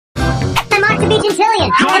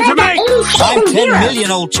Sexvigintillion. Going to make. I'm 10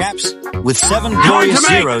 million, old chaps, with 7 glorious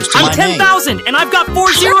zeros to my I'm name. 10,000, and I've got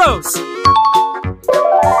 4 zeros.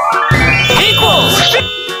 Equals.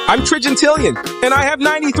 I'm Trigintillion, and I have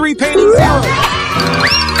 93 painted zeros.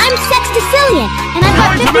 I'm Sexvigintillion, and I've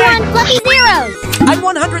got 51 fluffy zeros. I'm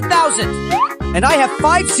 100,000, and I have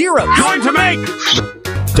 5 zeros. Going to make.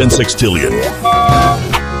 10 sextillion.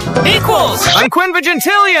 Equals. I'm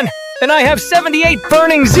Quinvigintillion, and I have 78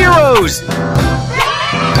 burning zeros.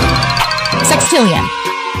 Sextillion.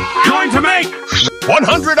 Going to make.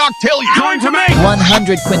 100 octillion. Going to make.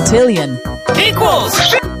 100 quintillion. Equals.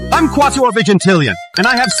 I'm Quattuorvigintillion, and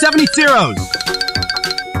I have 70 zeros.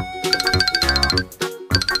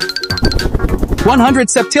 100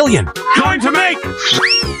 septillion. Going to make.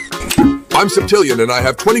 I'm septillion and I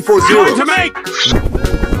have 24 Going zeros. to make.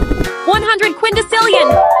 100 quindecillion.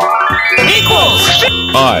 Equals.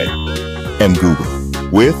 I am Google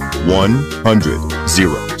with 100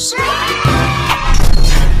 zeros.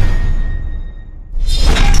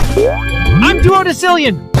 I'm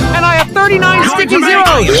Duodecillion, and I have 39 sticky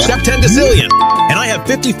zeros. Septendecillion, and I have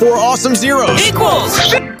 54 awesome zeros. Equals.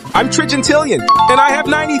 I'm Trigintillion, and I have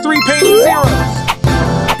 93 painted zeros.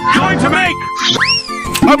 Going to make.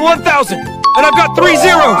 I'm 1,000, and I've got 3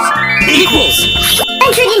 zeros. Equals.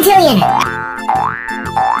 I'm Trigintillion.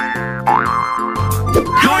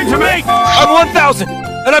 Going to make. I'm 1,000,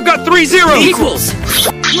 and I've got 3 zeros. Equals.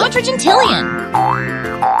 You're Trigintillion.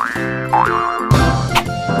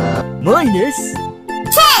 Minus 10.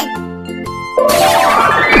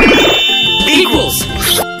 Equals.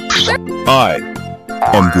 I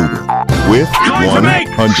am Google with Going to make.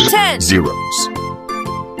 100 10. zeros.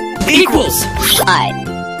 Equals. I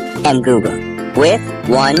am Google with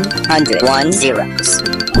 101 zeros.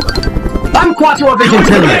 I'm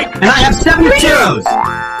Quattuorvigintillion, and I have 70 zeros.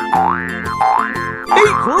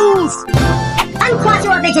 Hey, Cruz! I'm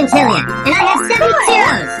Quattuorvigintillion, and I have 7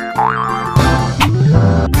 zeros.